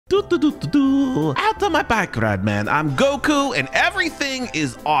Out of my background, man. I'm Goku and everything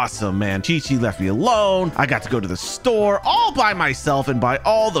is awesome, man. Chi-Chi left me alone. I got to go to the store all by myself and buy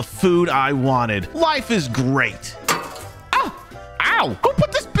all the food I wanted. Life is great. Oh, ow. Who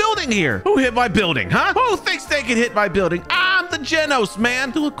put this building here? Who hit my building, huh? Who thinks they can hit my building? I'm the Genos,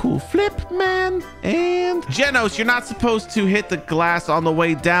 man. Do a cool flip, man. And Genos, you're not supposed to hit the glass on the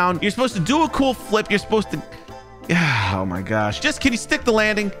way down. You're supposed to do a cool flip. You're supposed to... Oh my gosh. Just can you stick the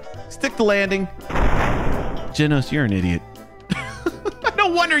landing? Stick the landing. Genos, you're an idiot. No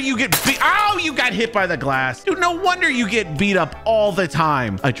wonder you get beat. Oh, you got hit by the glass. Dude, no wonder you get beat up all the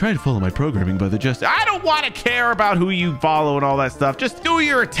time. I try to follow my programming, but I don't want to care about who you follow and all that stuff. Just do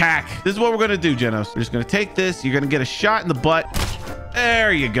your attack. This is what we're going to do, Genos. We're just going to take this. You're going to get a shot in the butt.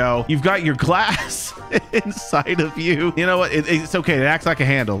 There you go. You've got your glass inside of you. You know what? It's okay. It acts like a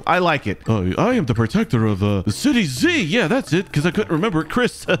handle. I like it. Oh, I am the protector of the city Z. Yeah, that's it. Because I couldn't remember it.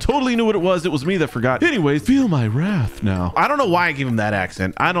 Chris totally knew what it was. It was me that forgot. Anyways, feel my wrath now. I don't know why I gave him that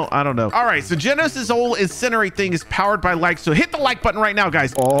accent. I don't know. All right. So Genos' whole incinerate thing is powered by likes. So hit the like button right now,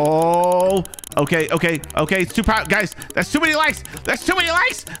 guys. Oh, okay. It's too powerful. Guys, that's too many likes. That's too many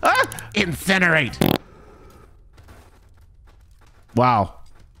likes. Incinerate. Wow.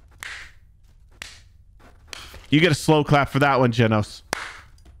 You get a slow clap for that one, Genos.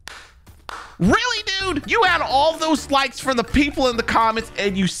 Really, dude? You had all those likes from the people in the comments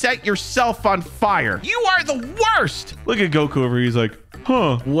and you set yourself on fire. You are the worst. Look at Goku over here. He's like,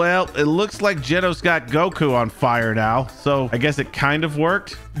 huh. Well, it looks like Genos got Goku on fire now. So I guess it kind of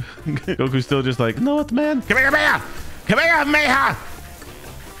worked. Goku's still just like, no, what, man? Come here, Meha. Come here, Meha.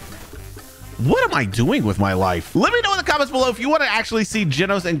 What am I doing with my life? Let me know in the comments below if you want to actually see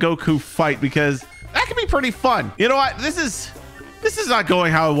Genos and Goku fight, because that can be pretty fun. You know what? This is not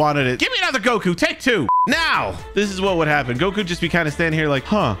going how I wanted it. Give me another Goku. Take two. Now, this is what would happen. Goku just be kind of standing here like,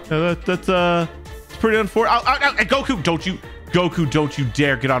 huh? That's pretty unfortunate. Goku, don't you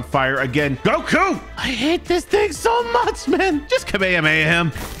dare get on fire again. Goku! I hate this thing so much, man. Just Kamehameha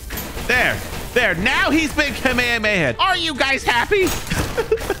him. There. Now he's been Kamehameha. Are you guys happy?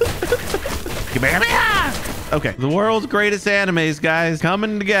 Kamehameha! Okay, the world's greatest animes, guys,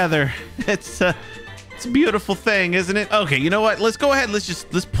 coming together. It's a beautiful thing, isn't it? Okay, you know what? Let's go ahead. Let's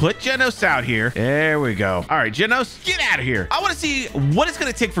put Genos out here. There we go. All right, Genos, get out of here. I want to see what it's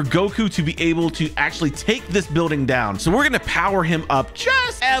going to take for Goku to be able to actually take this building down. So we're going to power him up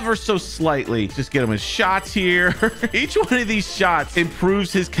just ever so slightly. Just get him his shots here. Each one of these shots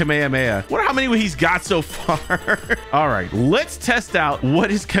improves his Kamehameha. Wonder how many he's got so far. All right, let's test out what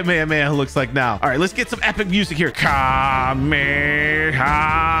his Kamehameha looks like now. All right, let's get some epic music here. Kamehameha.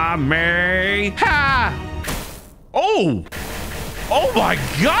 Oh my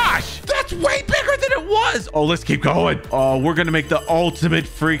gosh, that's way bigger than it was. Oh, let's keep going. Oh, we're gonna make the ultimate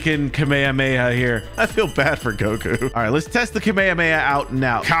freaking Kamehameha here. I feel bad for Goku. All right, let's test the Kamehameha out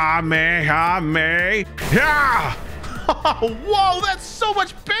now. Kamehameha. Whoa, that's so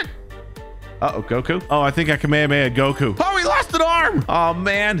much big. Uh-oh, Goku. Oh, I think I Kamehameha Goku. Oh, he lost an arm. Oh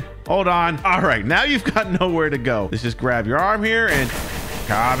man, hold on. All right, now you've got nowhere to go. Let's just grab your arm here and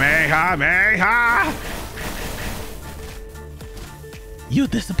Kamehameha. You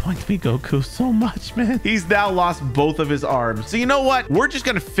disappoint me, Goku, so much, man. He's now lost both of his arms. So you know what? We're just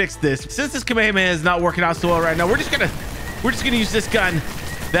gonna fix this. Since this Kamehameha is not working out so well right now, we're just gonna use this gun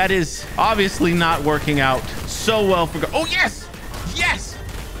that is obviously not working out so well for Oh, yes! Yes!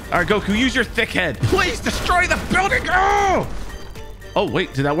 All right, Goku, use your thick head. Please destroy the building. Oh,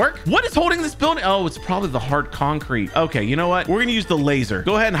 wait, did that work? What is holding this building? Oh, it's probably the hard concrete. Okay, you know what? We're gonna use the laser.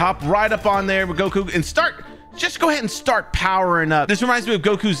 Go ahead and hop right up on there with Goku and just go ahead and start powering up. This reminds me of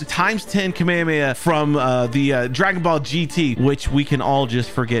Goku's ×10 Kamehameha from the Dragon Ball GT, which we can all just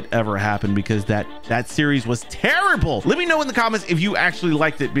forget ever happened because that series was terrible. Let me know in the comments if you actually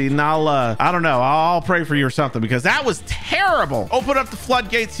liked it, and I don't know, I'll pray for you or something because that was terrible. Open up the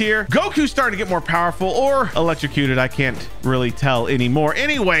floodgates here. Goku's starting to get more powerful or electrocuted. I can't really tell anymore.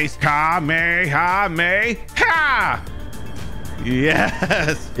 Anyways, Kamehameha.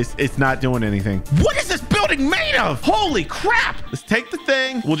 Yes, it's not doing anything. What is this building made of? Holy crap. Let's take the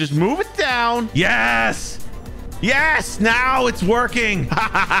thing. We'll just move it down. Yes, now it's working.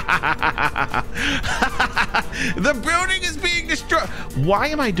 The building is being destroyed. Why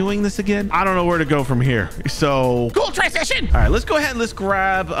am I doing this again? I don't know where to go from here. So cool transition. All right, let's go ahead and let's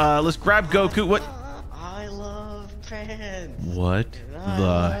grab Goku. What? I love friends. What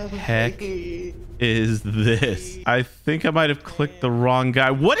the heck is this? I think I might have clicked the wrong guy.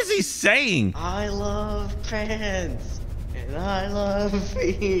 What is he saying? I love friends and I love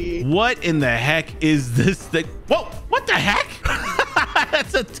me. What in the heck is this thing? Whoa, what the heck?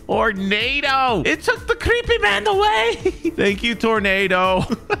 That's a tornado. It took the creepy man away. Thank you, tornado.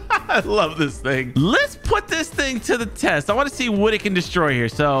 I love this thing. Let's put this thing to the test. I want to see what it can destroy here.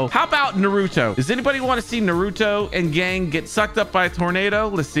 So how about Naruto? Does anybody want to see Naruto and gang get sucked up by a tornado?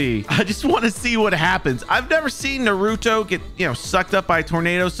 Let's see. I just want to see what happens. I've never seen Naruto get, sucked up by a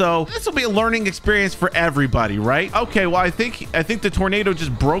tornado. So this will be a learning experience for everybody, right? Okay, well, I think the tornado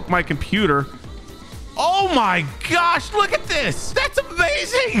just broke my computer. Oh my gosh, look at this. That's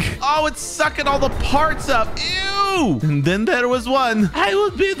amazing. Oh, it's sucking all the parts up. Ew. And then there was one. I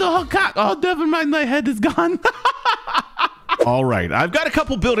will be the Hokage. Oh, never mind. My head is gone. All right. I've got a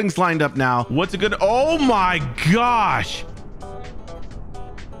couple buildings lined up now. What's a good... Oh my gosh.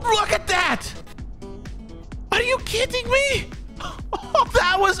 Look at that. Are you kidding me? Oh,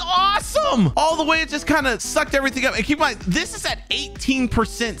 that was awesome. All the way it just kind of sucked everything up. And keep in mind, this is at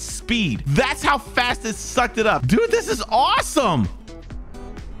 18% speed. That's how fast it sucked it up. Dude, this is awesome.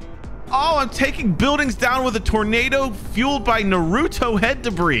 Oh, I'm taking buildings down with a tornado fueled by Naruto head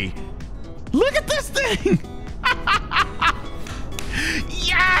debris. Look at this thing.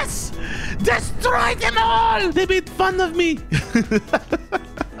 Yes. Destroy them all. They made fun of me.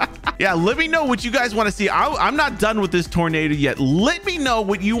 Yeah, let me know what you guys want to see. I'm not done with this tornado yet. Let me know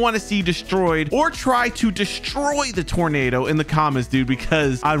what you want to see destroyed or try to destroy the tornado in the comments, dude,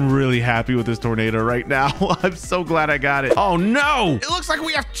 because I'm really happy with this tornado right now. I'm so glad I got it. Oh, no. It looks like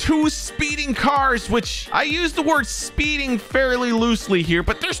we have 2 speeding cars, which I use the word speeding fairly loosely here,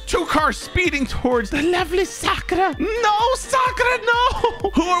 but there's 2 cars speeding towards the lovely Sakura. No, Sakura,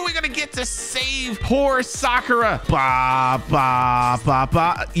 no. Who are we going to get to save poor Sakura? Ba, ba, ba,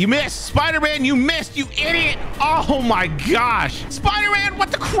 ba. You missed. Spider-Man, you missed, you idiot. Oh my gosh. Spider-Man,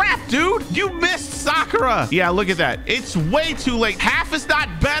 what the crap, dude? You missed Sakura. Yeah, look at that. It's way too late. Half is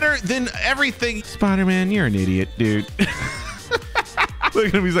not better than everything. Spider-Man, you're an idiot, dude. Look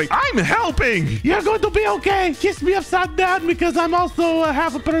at him. He's like, I'm helping. You're going to be okay. Kiss me upside down because I'm also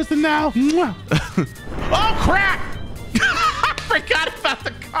half a person now. Oh, crap. I forgot about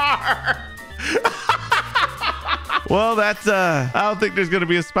the car. Well, that's, I don't think there's going to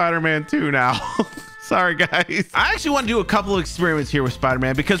be a Spider-Man 2 now. Sorry, guys. I actually want to do a couple of experiments here with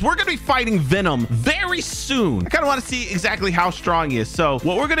Spider-Man because we're going to be fighting Venom very soon. I kind of want to see exactly how strong he is. So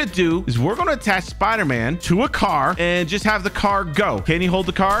what we're going to do is we're going to attach Spider-Man to a car and just have the car go. Can he hold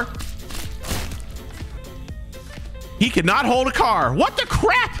the car? He cannot hold a car. What the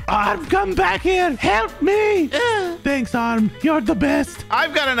crap? Arm, come back here. Help me. Thanks, Arm. You're the best.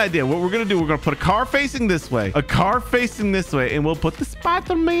 I've got an idea. What we're going to do, we're going to put a car facing this way, a car facing this way, and we'll put the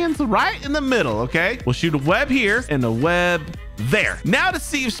Spider-Mans right in the middle, okay? We'll shoot a web here and a web there. Now to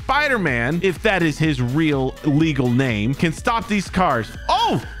see if Spider-Man, if that is his real legal name, can stop these cars.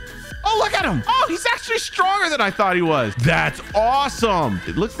 Oh, look at him. Oh, he's actually stronger than I thought he was. That's awesome.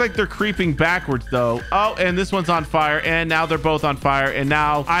 It looks like they're creeping backwards, though. Oh, and this one's on fire. And now they're both on fire. And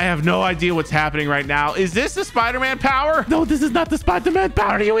now I have no idea what's happening right now. Is this the Spider-Man power? No, this is not the Spider-Man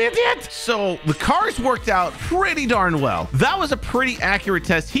power, you idiot. So the cars worked out pretty darn well. That was a pretty accurate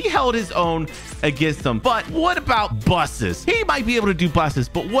test. He held his own against them. But what about buses? He might be able to do buses,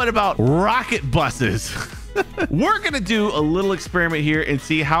 but what about rocket buses? We're gonna do a little experiment here and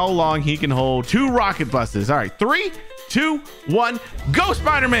see how long he can hold 2 rocket buses. All right, 3, 2, 1, go,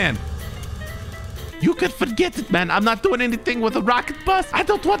 Spider-Man. You can forget it, man. I'm not doing anything with a rocket bus. I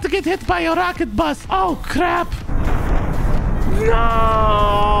don't want to get hit by a rocket bus. Oh, crap.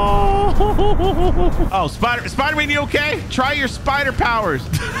 No. Oh, Spider-Man, you okay? Try your spider powers.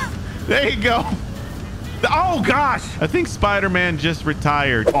 There you go. Oh, gosh. I think Spider-Man just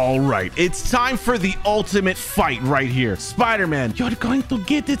retired. All right. It's time for the ultimate fight right here. Spider-Man, you're going to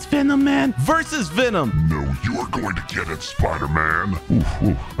get it, Venom Man, versus Venom. No, you're going to get it, Spider-Man.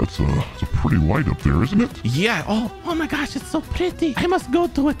 Ooh, that's a pretty light up there, isn't it? Yeah. Oh my gosh, it's so pretty. I must go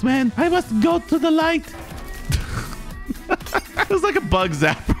to it, man. I must go to the light. It was like a bug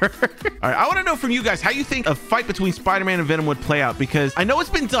zapper. All right, I want to know from you guys how you think a fight between Spider-Man and Venom would play out, because I know it's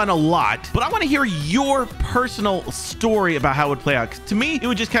been done a lot, but I want to hear your personal story about how it would play out. 'Cause to me, it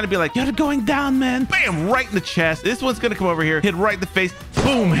would just kind of be like, you're going down, man. Bam, right in the chest. This one's going to come over here, hit right in the face.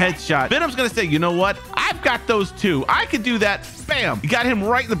 Boom, headshot. Venom's going to say, you know what? I've got those too. I could do that. Bam. You got him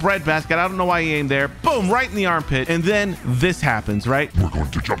right in the breadbasket. I don't know why he aimed there. Boom, right in the armpit. And then this happens, right? We're going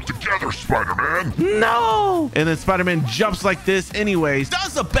to jump together, Spider-Man. No. And then Spider-Man jumps like this anyways,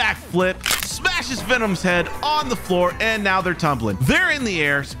 does a backflip, smashes Venom's head on the floor, and now they're tumbling. They're in the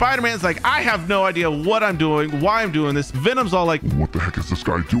air. Spider-Man's like, I have no idea what I'm doing, why I'm doing this. Venom's all like, What the heck is this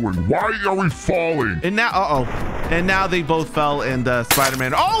guy doing? Why are we falling? and now, and now they both fell, and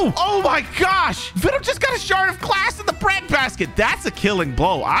Spider-Man, oh my gosh, Venom just got a shard of glass in the bread basket. That's a killing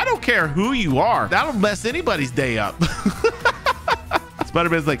blow. I don't care who you are. That'll mess anybody's day up.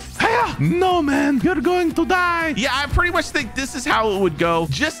 Spider-Man's like, hey, no, man, you're going to die. Yeah, I pretty much think this is how it would go.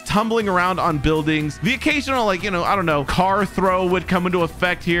 Just tumbling around on buildings. The occasional, like, you know, I don't know, car throw would come into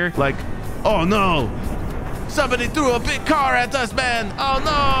effect here. Like, oh no, somebody threw a big car at us, man. Oh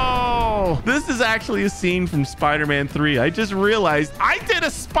no. This is actually a scene from Spider-Man 3. I just realized I did a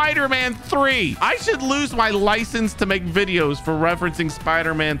Spider-Man 3. I should lose my license to make videos for referencing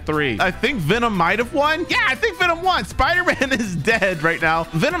Spider-Man 3. I think Venom might have won. Yeah, I think Venom won. Spider-Man is dead right now.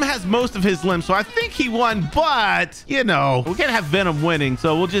 Venom has most of his limbs, so I think he won, but you know, we can't have Venom winning.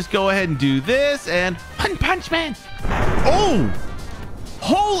 So we'll just go ahead and do this and punch man. Oh,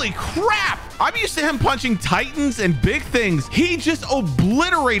 holy crap. I'm used to him punching titans and big things. He just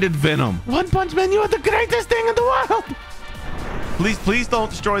obliterated Venom. One Punch Man, you are the greatest thing in the world. Please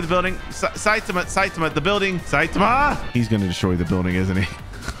don't destroy the building. Saitama, the building. Saitama. He's going to destroy the building, isn't he?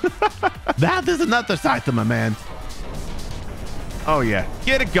 That is another Saitama, man. Oh, yeah.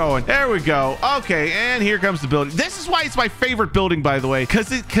 Get it going. There we go. Okay, and here comes the building. This is why it's my favorite building, by the way,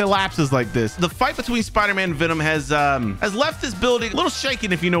 because it collapses like this. The fight between Spider-Man and Venom has left this building a little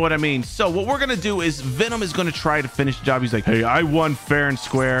shaken, if you know what I mean. So what we're going to do is Venom is going to try to finish the job. He's like, hey, I won fair and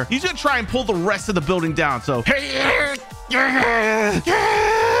square. He's going to try and pull the rest of the building down. So, hey, I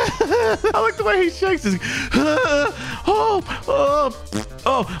like the way he shakes his.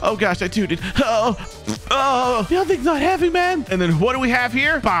 Oh gosh, I tooted. Oh, building's not heavy, man. And then what do we have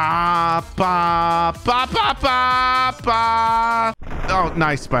here? Ba ba ba ba ba ba. Oh,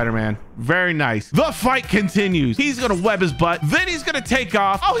 nice, Spider-Man. Very nice. The fight continues. He's gonna web his butt. Then he's gonna take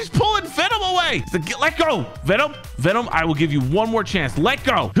off. Oh, he's pulling Venom away. So let go, Venom. Venom, I will give you one more chance. Let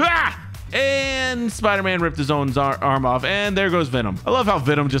go. Ah! And Spider-Man ripped his own arm off, and there goes Venom. I love how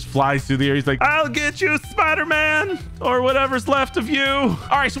Venom just flies through the air. He's like, I'll get you, Spider-Man, or whatever's left of you. All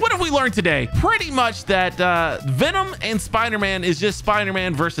right, so what have we learned today? Pretty much that Venom and Spider-Man is just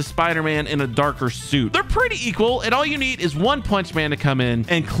Spider-Man versus Spider-Man in a darker suit. They're pretty equal, and all you need is One Punch Man to come in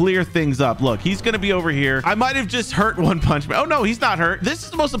and clear things up. Look, he's gonna be over here. I might have just hurt One Punch Man. Oh no, he's not hurt. This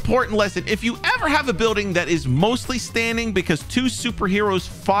is the most important lesson. If you ever have a building that is mostly standing because two superheroes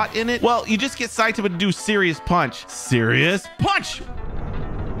fought in it, well, you just get Saitama to do serious punch. Serious punch.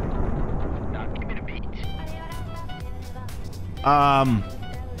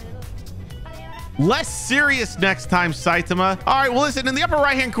 Less serious next time, Saitama. All right, well, listen, in the upper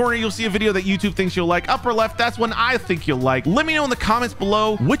right-hand corner, you'll see a video that YouTube thinks you'll like. Upper left, that's one I think you'll like. Let me know in the comments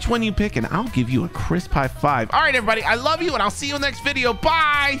below which one you pick, and I'll give you a crisp high five. All right, everybody, I love you, and I'll see you in the next video.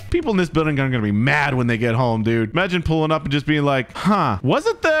 Bye. People in this building are gonna be mad when they get home, dude. Imagine pulling up and just being like, huh,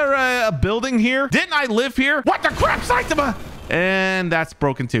 wasn't there a building here? Didn't I live here? What the crap, Saitama? And that's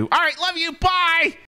broken too. All right, love you. Bye.